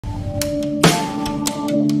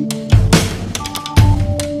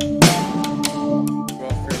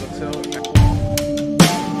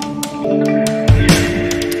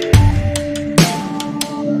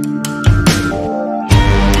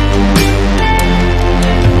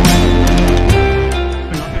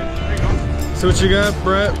See what you got,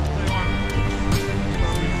 Brett?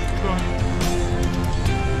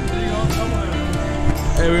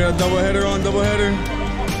 Hey, we got a double header on double header.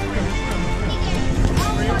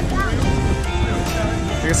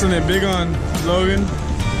 I got something big on, Logan.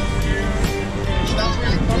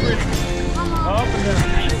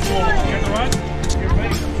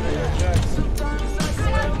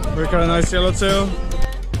 We got a nice yellowtail.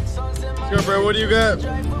 Let's go, Brett. What do you got?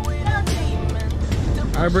 All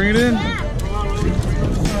right, bring it in.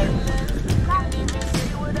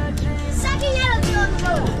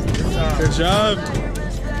 Good job.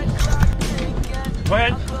 Go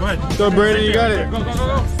ahead. Go ahead. Go, Brady. You got it. Go.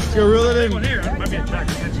 Let's go, reel it in. Here. Might be a jack.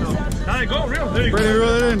 Now go, reel. There you go. Brady, reel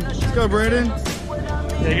it in. Let's go, Brandon.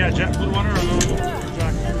 Yeah, you got a jack, blue one or a little jack.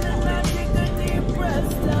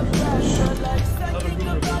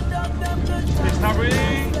 Stop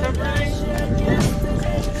breathing. Stop breathing.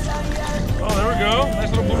 Oh, there we go. Nice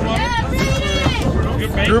little blue one.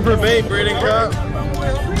 Good bait. Grouper bait, Brady caught.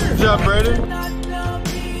 Good job, Brady.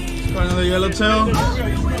 Got another yellowtail.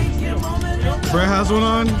 Brett has one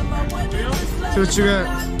on. See what you got.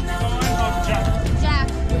 Jack.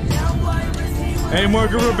 Hey, more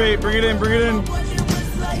grouper bait. Bring it in. Bring it in.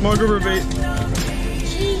 More grouper bait.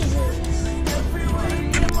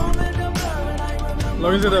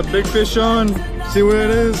 Logan's got a big fish on. See what it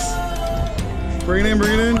is. Bring it in.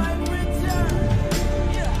 Bring it in.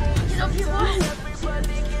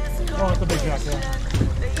 Oh, it's a big jack, yeah.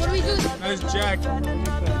 What do we do? Nice jack.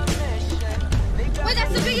 Wait,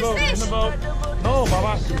 that's the biggest fish. In the boat. No,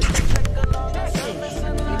 Baba. You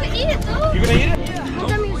can eat it though. You gonna eat it? Don't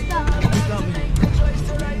tell me your stuff.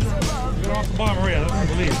 Get off the bottom, Maria. I don't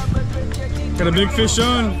believe. Got a big fish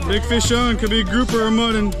on. Big fish on. Could be a grouper or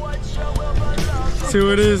mutton. See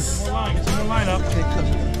what it is. More line. Get some more line up.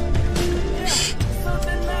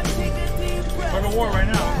 We're at war right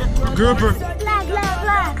now. Grouper.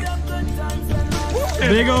 Black.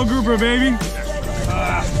 Big old grouper, baby.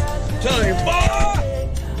 Tell you, boy.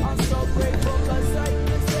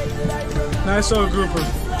 Nice old grouper.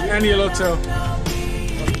 And yellowtail.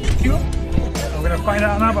 We're gonna find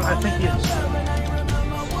out now, but I think he is.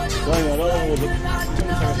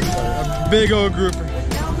 A big old grouper.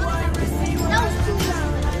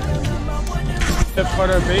 That's part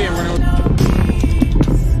of our bait and we're gonna...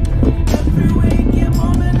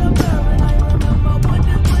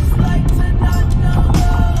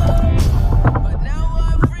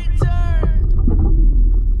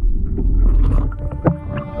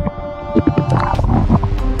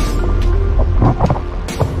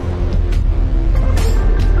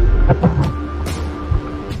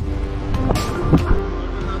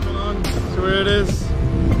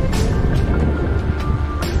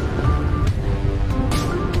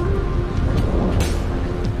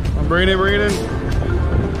 Bring it in.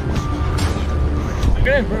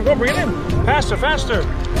 Get in, go, bring it in. Faster.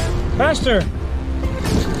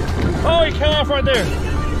 Oh, he came off right there.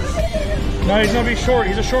 No, he's gonna be short.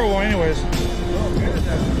 He's a short one anyways.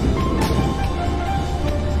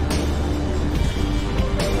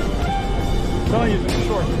 I'm telling you, he's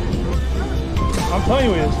short. I'm telling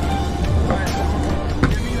you he is.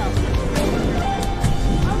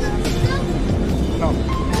 No.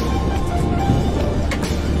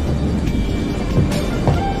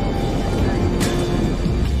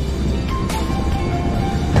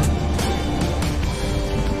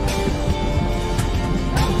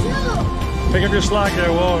 Pick up your slack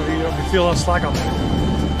there, well, if you feel a slack on there.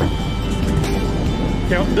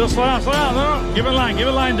 Okay, Dylan, slow down, no. Give it line,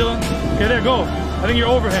 Dylan. Okay, there, go. I think you're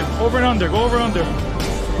over him, over and under, go over and under.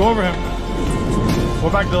 Go over him. Go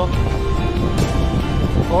back, Dylan.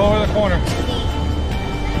 Go over the corner.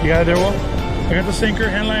 You got it there, Will? I got the sinker,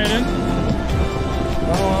 hand line it in.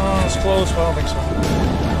 Oh, it's close, but I don't think so.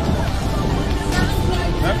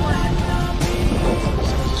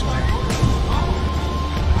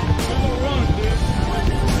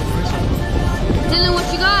 Dylan, what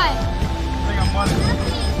you got? I think I'm one.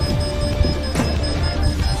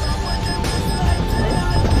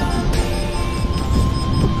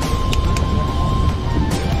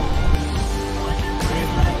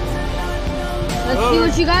 Let's see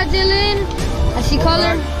what you got, Dylan. I see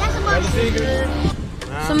color.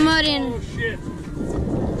 Some mutton. Oh, shit.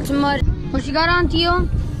 Some mutton. What you got on, Tio?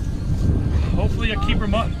 Hopefully a keeper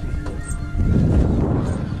mutton.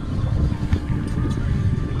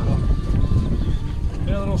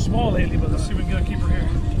 Been a little small lately, but let's see if we can get a keeper here.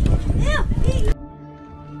 Yeah.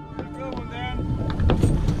 Good one, Dan.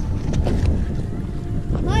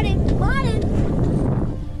 Mutton.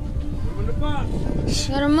 Moving the pot.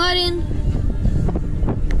 Got a mutton.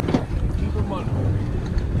 Keeper mutton.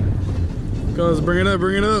 Go, let's bring it up.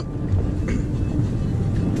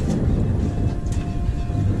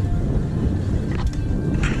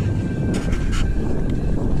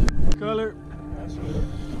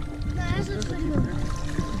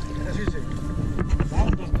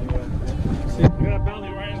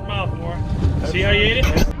 See how you ate it?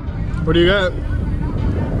 What do you got?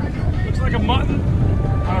 Looks like a mutton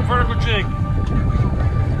on a vertical jig.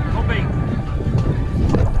 No bait.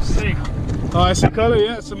 Steak. Oh, I see color.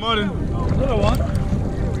 Yeah, it's a mutton. Little one.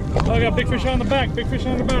 Oh, I got big fish on the back. Big fish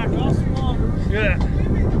on the back. Look at that.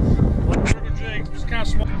 Vertical jig. It's kind of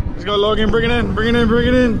small. Let's go, Logan. Bring it in. Bring it in. Bring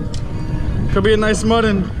it in. Could be a nice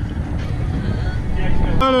mutton.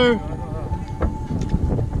 Mutton.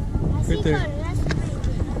 Right there.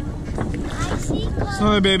 It's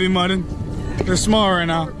not a baby mutton. They're small right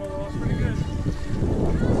now.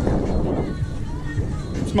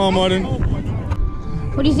 Small mutton.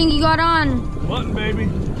 What do you think you got on? Mutton, baby.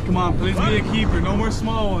 Come on, please be a keeper. No more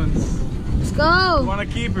small ones. Let's I go. want to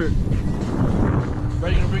keep it.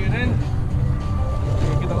 Ready to bring it in?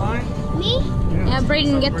 Get the line? Me? Yeah,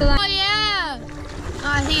 Brayden, get the line. Oh, yeah. Oh,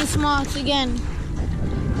 I think it's small. It's again.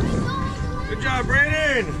 Good job,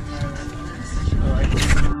 Brayden.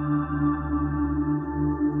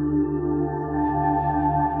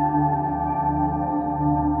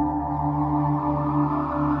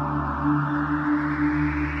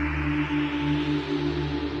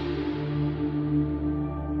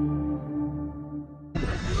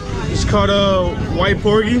 It's called a white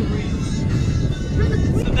porgy.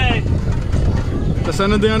 Today. Let's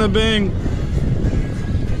end the day on a bang.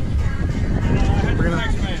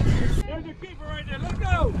 There's your keeper right there. Let's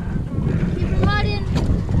go. Keep your mutton.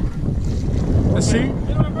 Let's see.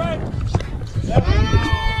 Get him, Brad. Yeah.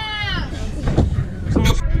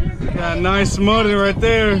 Got a nice mutton right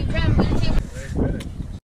there.